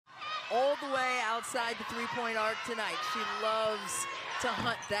all the way outside the three-point arc tonight. She loves to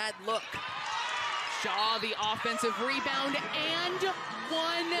hunt that look. Shaw, the offensive rebound, and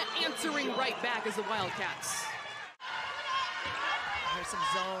one answering right back as the Wildcats. There's some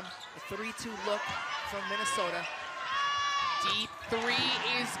zone, a 3-2 look from Minnesota. Deep three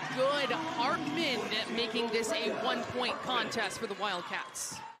is good. Hartman making this a one-point contest for the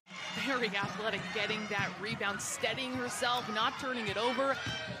Wildcats. Very athletic, getting that rebound, steadying herself, not turning it over.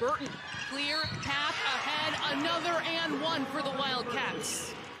 Burton, clear, path ahead, another and one for the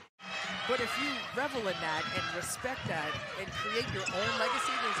Wildcats. But if you revel in that and respect that and create your own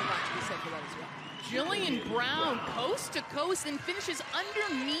legacy, there's a lot to be said for that as well. Jillian Brown, coast to coast, and finishes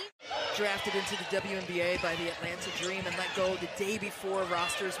underneath. Drafted into the WNBA by the Atlanta Dream and let go the day before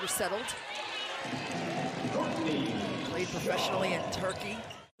rosters were settled. Played professionally in Turkey.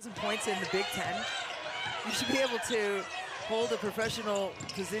 1,000 points in the Big Ten. You should be able to hold a professional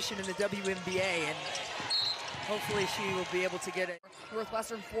position in the WNBA, and hopefully she will be able to get it.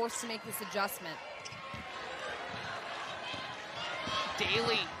 Northwestern forced to make this adjustment.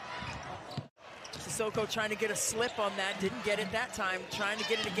 Daly. Sissoko trying to get a slip on that, didn't get it that time, trying to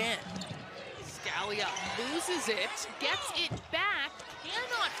get it again. Scalia loses it, gets it back,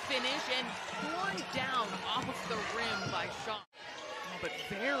 cannot finish, and torn down off of the rim by Shaw. But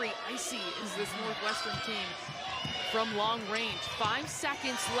very icy is this Northwestern team from long range. 5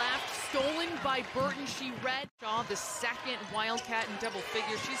 seconds left, stolen by Burton. She read Shaw, the second Wildcat in double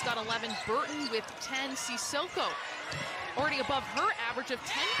figures. She's got 11. Burton with 10. Sissoko already above her average of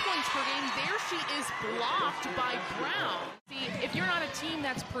 10 points per game. There she is blocked by Brown. See, if you're not a team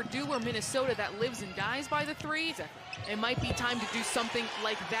that's Purdue or Minnesota that lives and dies by the three, it might be time to do something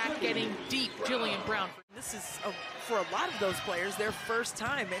like that, getting deep. Jillian Brown. This is, for a lot of those players, their first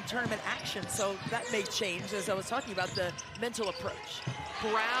time in tournament action, so that may change, as I was talking about, the mental approach.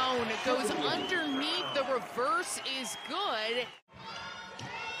 Brown goes underneath. The reverse is good.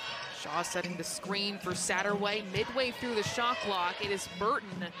 Shaw setting the screen for Satterway. Midway through the shot clock, it is Burton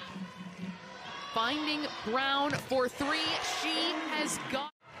finding Brown for three. She has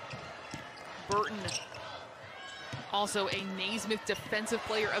got Burton. Also a Naismith Defensive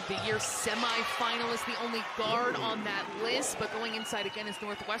Player of the Year semifinalist, the only guard on that list, but going inside again is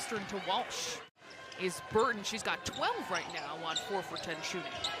Northwestern to Walsh. Is Burton. She's got 12 right now on 4 for 10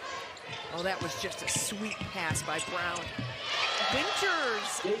 shooting. Oh, that was just a sweet pass by Brown.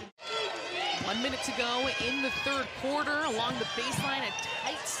 Winters. 1 minute to go in the third quarter. Along the baseline, a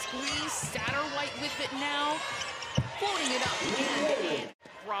tight squeeze. Satterwhite with it now. Floating it up and in.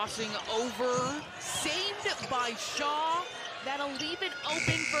 Crossing over. Saved by Shaw. That'll leave it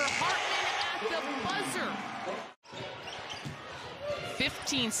open for Hartman at the buzzer.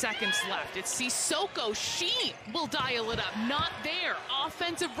 15 seconds left. It's Sissoko. She will dial it up. Not there.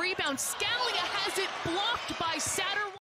 Offensive rebound. Scalia has it blocked